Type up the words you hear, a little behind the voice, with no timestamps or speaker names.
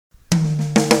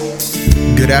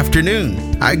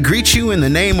afternoon. I greet you in the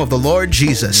name of the Lord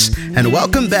Jesus, and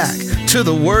welcome back to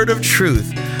the Word of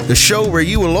Truth, the show where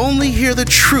you will only hear the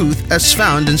truth as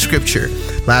found in Scripture.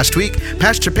 Last week,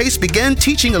 Pastor Pace began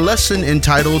teaching a lesson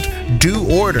entitled Due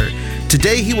Order.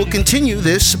 Today, he will continue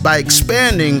this by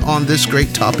expanding on this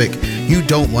great topic. You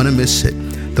don't want to miss it.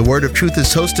 The Word of Truth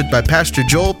is hosted by Pastor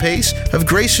Joel Pace of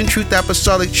Grace and Truth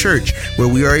Apostolic Church, where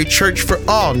we are a church for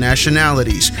all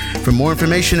nationalities. For more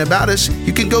information about us,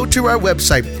 you can go to our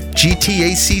website,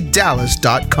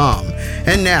 gtacdallas.com.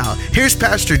 And now, here's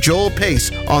Pastor Joel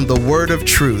Pace on the Word of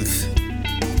Truth.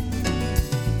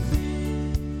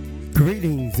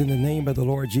 Greetings in the name of the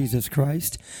Lord Jesus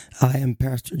Christ. I am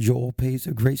Pastor Joel Pace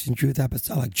of Grace and Truth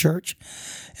Apostolic Church,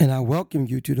 and I welcome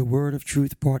you to the Word of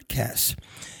Truth broadcast.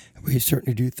 We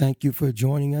certainly do thank you for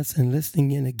joining us and listening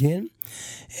in again.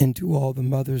 And to all the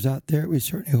mothers out there, we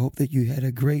certainly hope that you had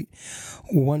a great,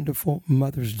 wonderful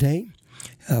Mother's Day.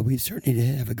 We certainly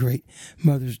did have a great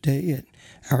Mother's Day at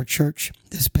our church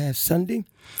this past Sunday.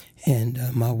 And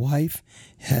my wife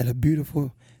had a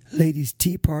beautiful ladies'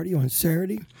 tea party on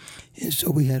Saturday. And so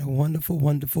we had a wonderful,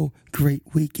 wonderful, great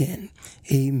weekend.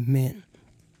 Amen.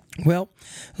 Well,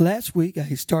 last week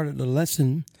I started a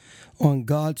lesson on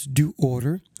God's due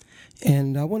order.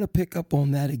 And I want to pick up on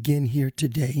that again here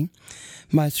today.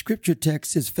 My scripture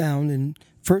text is found in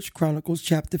 1 Chronicles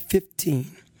chapter 15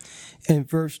 and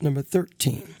verse number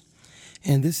 13.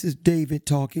 And this is David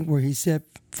talking where he said,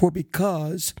 "For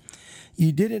because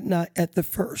you did it not at the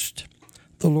first,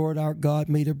 the Lord our God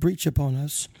made a breach upon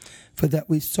us, for that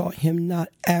we sought him not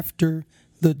after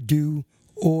the due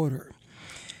order."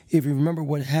 If you remember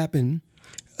what happened,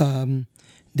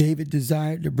 David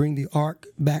desired to bring the ark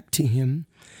back to him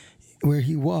where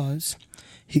he was.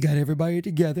 He got everybody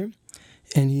together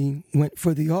and he went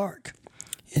for the ark,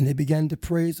 and they began to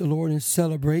praise the Lord and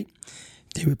celebrate.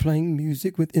 They were playing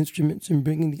music with instruments and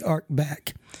bringing the ark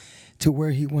back to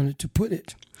where he wanted to put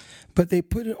it. But they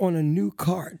put it on a new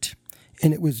cart,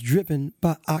 and it was driven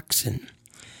by oxen.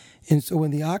 And so when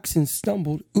the oxen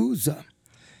stumbled, Uzzah,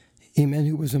 amen,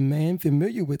 who was a man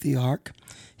familiar with the ark,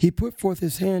 he put forth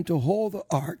his hand to hold the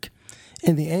ark,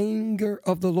 and the anger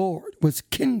of the Lord was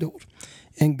kindled,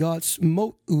 and God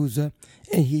smote Uzzah,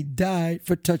 and he died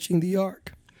for touching the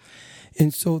ark.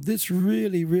 And so this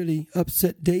really, really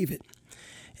upset David.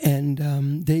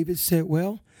 And David said,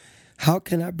 well, how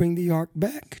can I bring the ark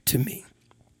back to me?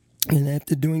 And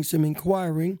after doing some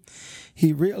inquiring,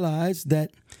 he realized that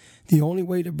the only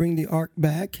way to bring the ark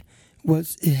back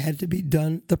was it had to be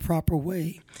done the proper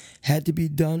way, had to be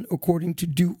done according to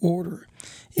due order.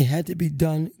 It had to be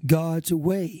done God's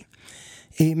way.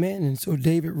 Amen. And so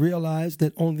David realized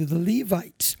that only the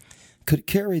Levites could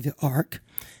carry the ark.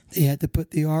 They had to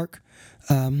put the ark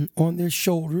on their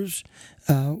shoulders,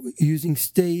 using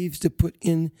staves to put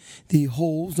in the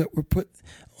holes that were put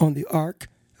on the ark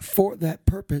for that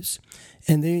purpose,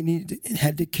 and they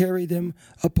had to carry them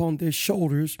upon their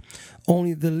shoulders.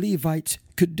 Only the Levites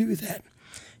could do that.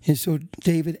 And so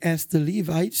David asked the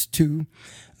Levites to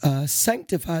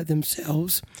sanctify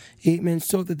themselves, amen,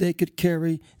 so that they could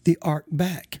carry the ark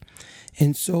back.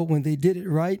 And so when they did it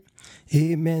right,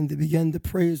 amen, they began to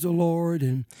praise the Lord.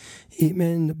 And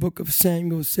amen, the book of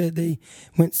Samuel said they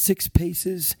went 6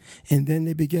 paces, and then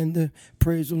they began to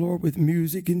praise the Lord with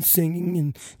music and singing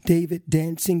and David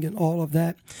dancing and all of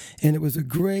that. And it was a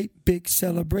great big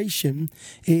celebration,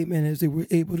 amen, as they were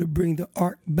able to bring the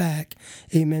ark back,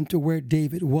 amen, to where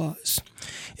David was.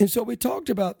 And so we talked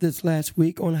about this last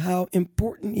week on how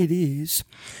important it is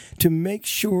to make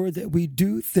sure that we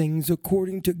do things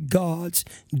according to God's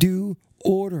due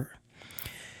order.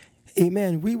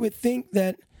 Amen. We would think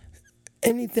that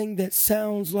anything that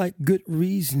sounds like good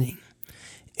reasoning,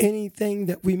 anything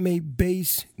that we may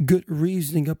base good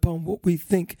reasoning upon what we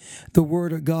think the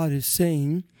Word of God is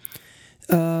saying,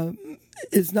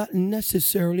 is not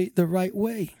necessarily the right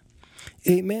way.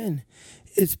 Amen.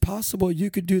 It's possible you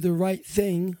could do the right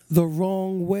thing the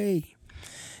wrong way.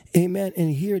 Amen.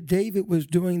 And here David was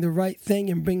doing the right thing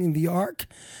and bringing the ark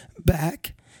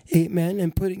back. Amen.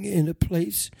 And putting it in a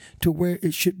place to where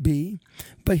it should be.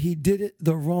 But he did it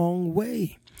the wrong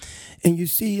way. And you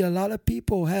see, a lot of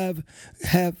people have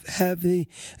the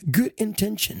good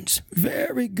intentions,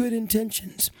 very good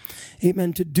intentions,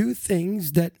 amen, to do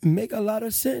things that make a lot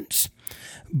of sense.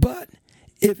 But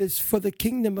if it's for the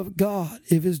kingdom of God,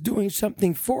 if it's doing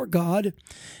something for God,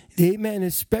 amen,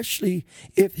 especially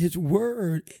if his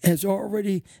word has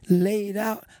already laid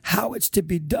out how it's to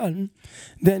be done,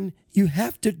 then you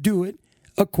have to do it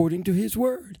according to his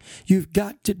word. You've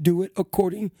got to do it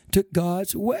according to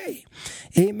God's way.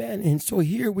 Amen. And so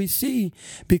here we see,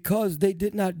 because they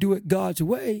did not do it God's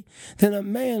way, then a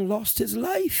man lost his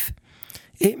life.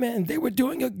 Amen. They were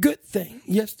doing a good thing.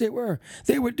 Yes, they were.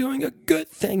 They were doing a good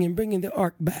thing in bringing the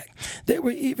ark back. They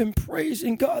were even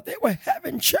praising God. They were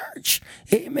having church.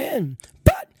 Amen.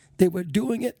 But they were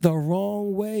doing it the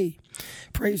wrong way.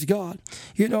 Praise God.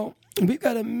 You know, we've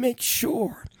got to make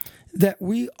sure that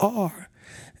we are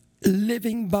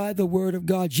living by the word of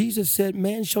God. Jesus said,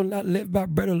 man shall not live by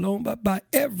bread alone, but by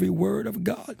every word of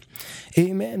God.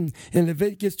 Amen. In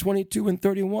Leviticus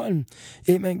 22:31,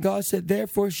 amen, God said,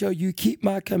 therefore shall you keep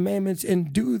my commandments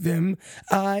and do them.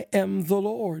 I am the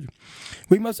Lord.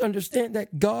 We must understand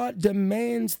that God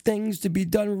demands things to be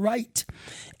done right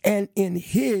and in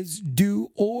his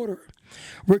due order.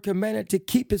 We're commanded to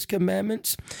keep his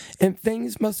commandments, and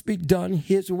things must be done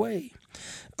his way.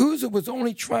 Uzzah was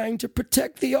only trying to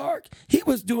protect the ark. He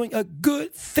was doing a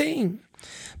good thing.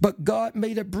 But God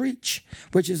made a breach,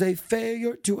 which is a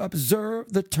failure to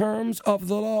observe the terms of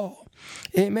the law.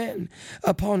 Amen.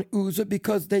 Upon Uzzah,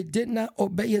 because they did not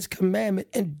obey his commandment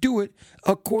and do it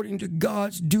according to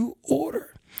God's due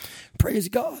order. Praise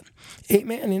God.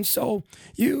 Amen. And so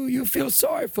you feel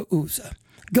sorry for Uzzah.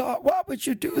 God, why would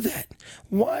you do that?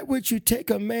 Why would you take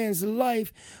a man's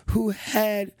life who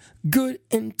had good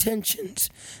intentions?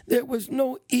 There was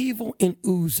no evil in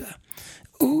Uzzah.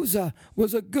 Uzzah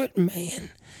was a good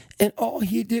man, and all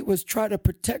he did was try to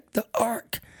protect the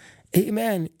ark.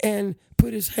 Amen. And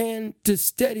put his hand to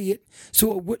steady it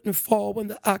so it wouldn't fall when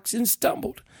the oxen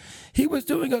stumbled. He was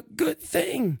doing a good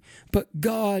thing, but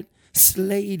God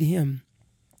slayed him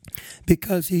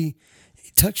because he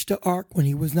touched the ark when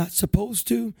he was not supposed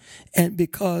to, and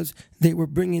because they were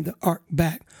bringing the ark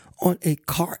back on a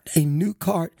cart, a new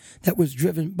cart that was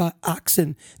driven by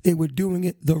oxen. They were doing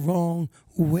it the wrong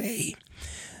way.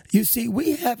 You see,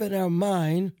 we have in our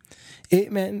mind,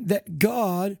 amen, that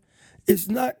God is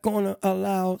not going to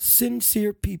allow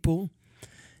sincere people,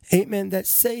 amen, that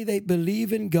say they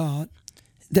believe in God,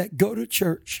 that go to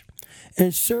church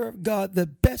and serve God the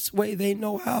best way they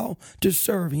know how to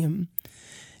serve him.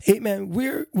 Amen.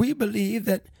 We believe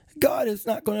that God is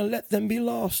not going to let them be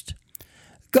lost.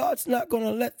 God's not going to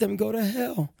let them go to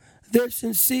hell. They're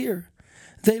sincere.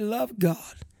 They love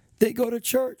God. They go to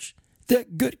church. They're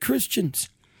good Christians.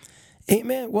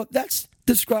 Amen. Well, that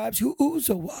describes who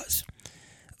Uzzah was.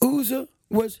 Uzzah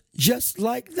was just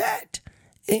like that.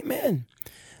 Amen.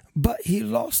 But he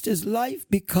lost his life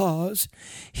because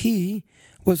he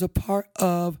was a part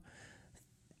of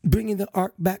bringing the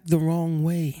ark back the wrong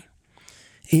way.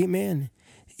 Amen.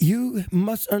 You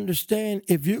must understand,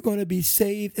 if you're going to be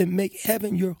saved and make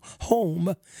heaven your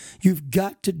home, you've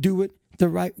got to do it the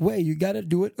right way. You got to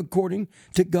do it according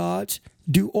to God's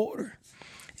due order.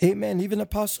 Amen. Even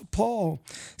Apostle Paul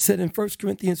said in 1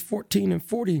 Corinthians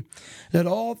 14:40, let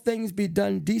all things be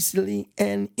done decently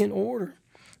and in order.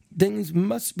 Things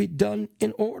must be done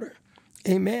in order.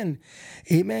 Amen.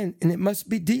 Amen. And it must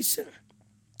be decent.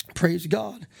 Praise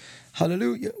God.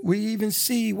 Hallelujah. We even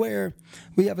see where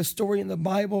we have a story in the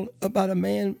Bible about a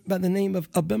man by the name of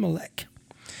Abimelech.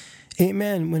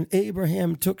 Amen. When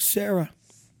Abraham took Sarah,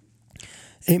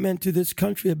 amen, to this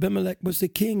country, Abimelech was the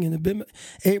king, and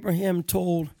Abraham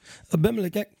told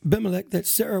Abimelech that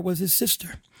Sarah was his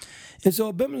sister. And so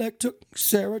Abimelech took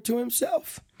Sarah to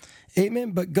himself.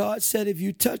 Amen. But God said, if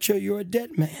you touch her, you're a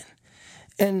dead man.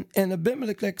 And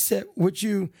Abimelech said, would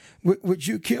you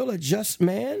kill a just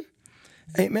man?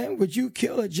 Amen. Would you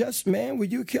kill a just man?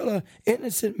 Would you kill an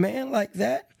innocent man like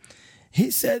that? He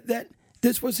said that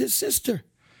this was his sister.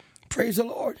 Praise the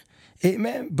Lord.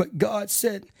 Amen. But God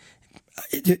said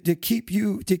to keep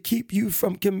you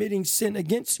from committing sin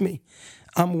against me,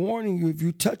 I'm warning you, if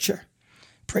you touch her,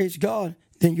 praise God,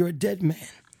 then you're a dead man.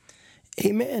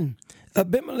 Amen.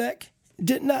 Abimelech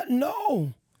did not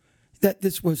know that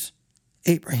this was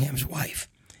Abraham's wife.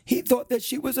 He thought that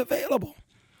she was available.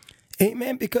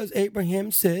 Amen. Because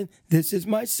Abraham said, this is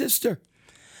my sister.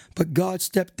 But God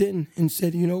stepped in and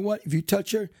said, you know what? If you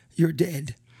touch her, you're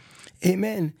dead.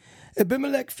 Amen.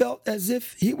 Abimelech felt as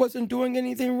if he wasn't doing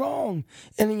anything wrong.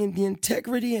 And in the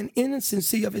integrity and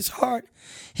innocency of his heart,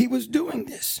 he was doing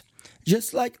this.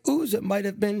 Just like Uzzah might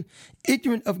have been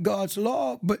ignorant of God's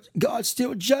law, but God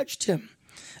still judged him.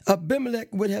 Abimelech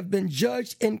would have been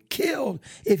judged and killed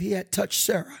if he had touched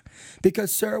Sarah,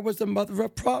 because Sarah was the mother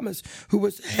of promise, who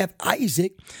was to have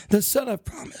Isaac, the son of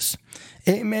promise.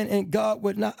 Amen. And God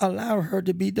would not allow her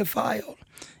to be defiled.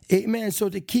 Amen. So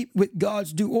to keep with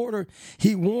God's due order,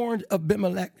 he warned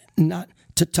Abimelech not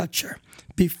to touch her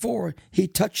before he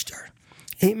touched her.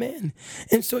 Amen.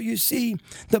 And so you see,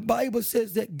 the Bible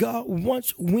says that God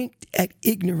once winked at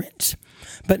ignorance,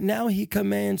 but now he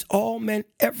commands all men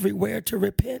everywhere to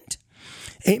repent.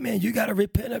 Amen. You got to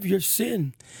repent of your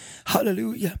sin.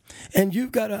 Hallelujah. And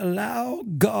you've got to allow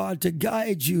God to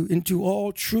guide you into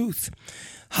all truth.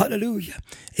 Hallelujah.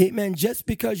 Amen. Just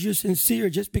because you're sincere,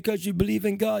 just because you believe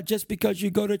in God, just because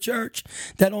you go to church,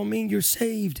 that don't mean you're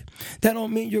saved. That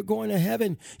don't mean you're going to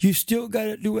heaven. You still got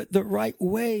to do it the right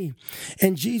way.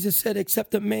 And Jesus said,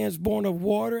 except a man's born of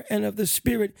water and of the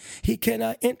Spirit, he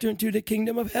cannot enter into the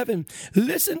kingdom of heaven.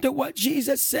 Listen to what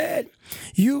Jesus said.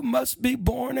 You must be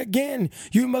born again.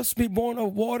 You must be born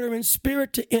of water and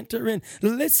spirit to enter in.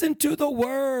 Listen to the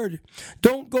word.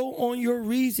 Don't go on your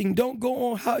reasoning. Don't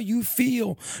go on how you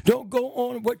feel. Don't go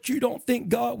on what you don't think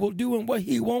God will do and what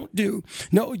he won't do.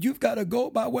 No, you've got to go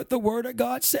by what the word of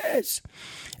God says.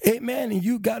 Amen. And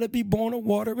you got to be born of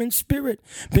water and spirit.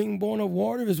 Being born of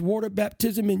water is water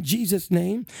baptism in Jesus'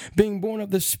 name. Being born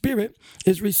of the Spirit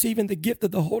is receiving the gift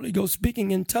of the Holy Ghost, speaking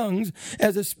in tongues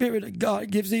as the Spirit of God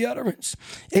gives the utterance.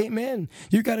 Amen.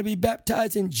 You got to be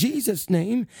baptized in Jesus'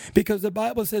 name, because the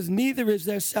Bible says neither is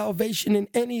there salvation in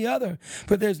any other,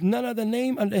 for there's none other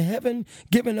name under heaven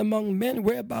given among men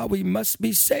whereby we must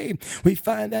be saved. We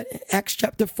find that in Acts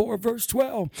chapter 4 verse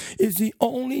 12 is the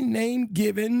only name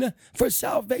given for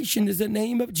salvation is the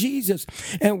name of Jesus.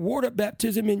 And water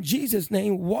baptism in Jesus'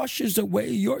 name washes away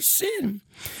your sin.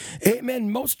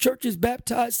 Amen. Most churches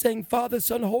baptize saying Father,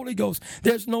 Son, Holy Ghost.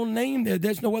 There's no name there.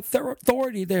 There's no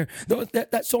authority there.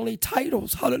 That's only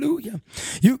titles. Hallelujah.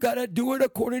 You got to do it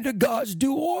according to God's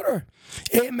due order.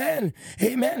 Amen.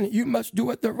 Amen. You must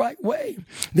do it the right way.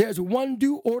 There's one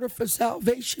due order for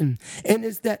salvation, and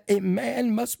it's that a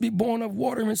man must be born of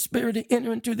water and spirit to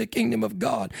enter into the kingdom of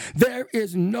God. There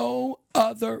is no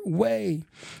other way.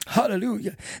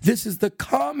 Hallelujah. This is the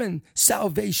common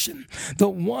salvation, the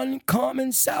one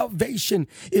common salvation.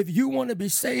 If you want to be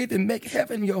saved and make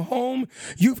heaven your home,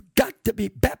 you've got to be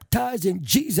baptized in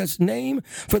Jesus' name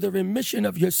for the remission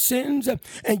of your sins,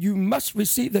 and you must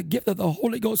receive the gift of the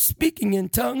Holy Ghost, speaking in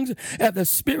tongues as the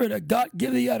Spirit of God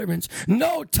give the utterance.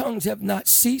 No, tongues have not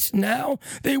ceased now.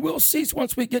 They will cease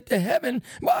once we get to heaven.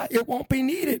 Why? It won't be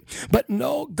needed. But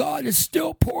no, God is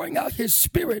still pouring out his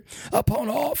Spirit upon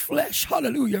all flesh.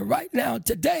 Hallelujah. Right now,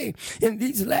 today, in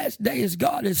these last days,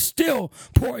 God is still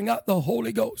pouring out the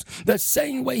Holy Ghost the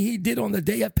same way he did on the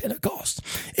day of Pentecost.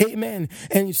 Amen.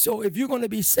 And so if you're going to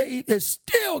be saved, it's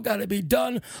still got to be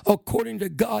done according to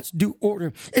God's due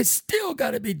order. It's still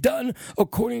got to be done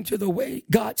according to the way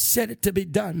God said it to be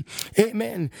done.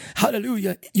 Amen.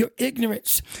 Hallelujah. Your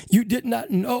ignorance, you did not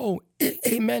know.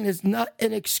 Amen, is not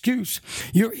an excuse.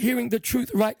 You're hearing the truth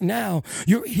right now.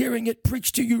 You're hearing it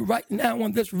preached to you right now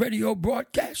on this radio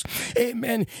broadcast.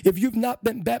 Amen. If you've not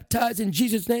been baptized in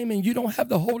Jesus' name and you don't have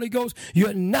the Holy Ghost,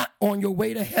 you're not on your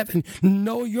way to heaven.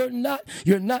 No, you're not.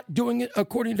 You're not doing it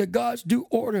according to God's due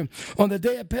order. On the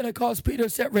day of Pentecost, Peter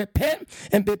said, repent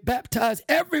and be baptized,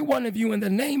 every one of you, in the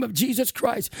name of Jesus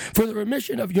Christ for the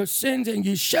remission of your sins, and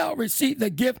you shall receive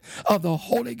the gift of the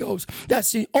Holy Ghost.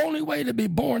 That's the only way to be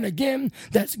born again.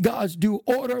 That's God's due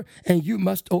order, and you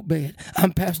must obey it.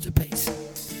 I'm Pastor Pace.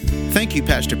 Thank you,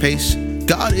 Pastor Pace.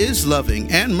 God is loving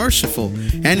and merciful,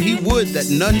 and he would that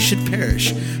none should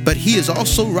perish. But he is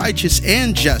also righteous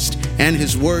and just, and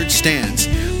his word stands.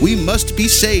 We must be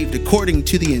saved according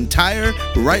to the entire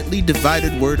rightly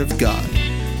divided word of God.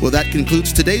 Well, that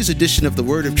concludes today's edition of the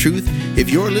Word of Truth.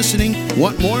 If you're listening,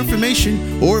 want more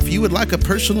information, or if you would like a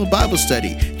personal Bible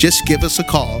study, just give us a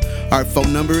call. Our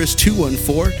phone number is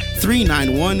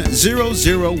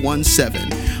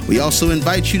 214-391-0017. We also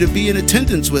invite you to be in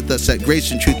attendance with us at Grace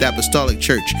and Truth Apostolic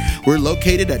Church. We're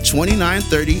located at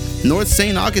 2930 North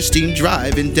St. Augustine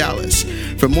Drive in Dallas.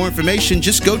 For more information,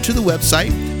 just go to the website,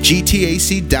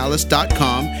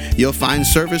 gtacdallas.com. You'll find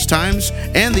service times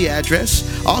and the address.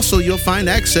 Also, you'll find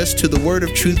access to the Word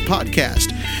of Truth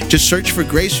podcast. Just search for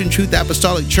Grace and Truth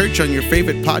Apostolic Church on your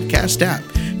favorite podcast app.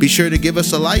 Be sure to give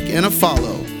us a like and a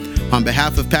follow. On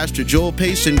behalf of Pastor Joel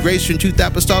Pace and Grace and Truth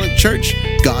Apostolic Church,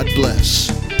 God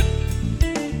bless.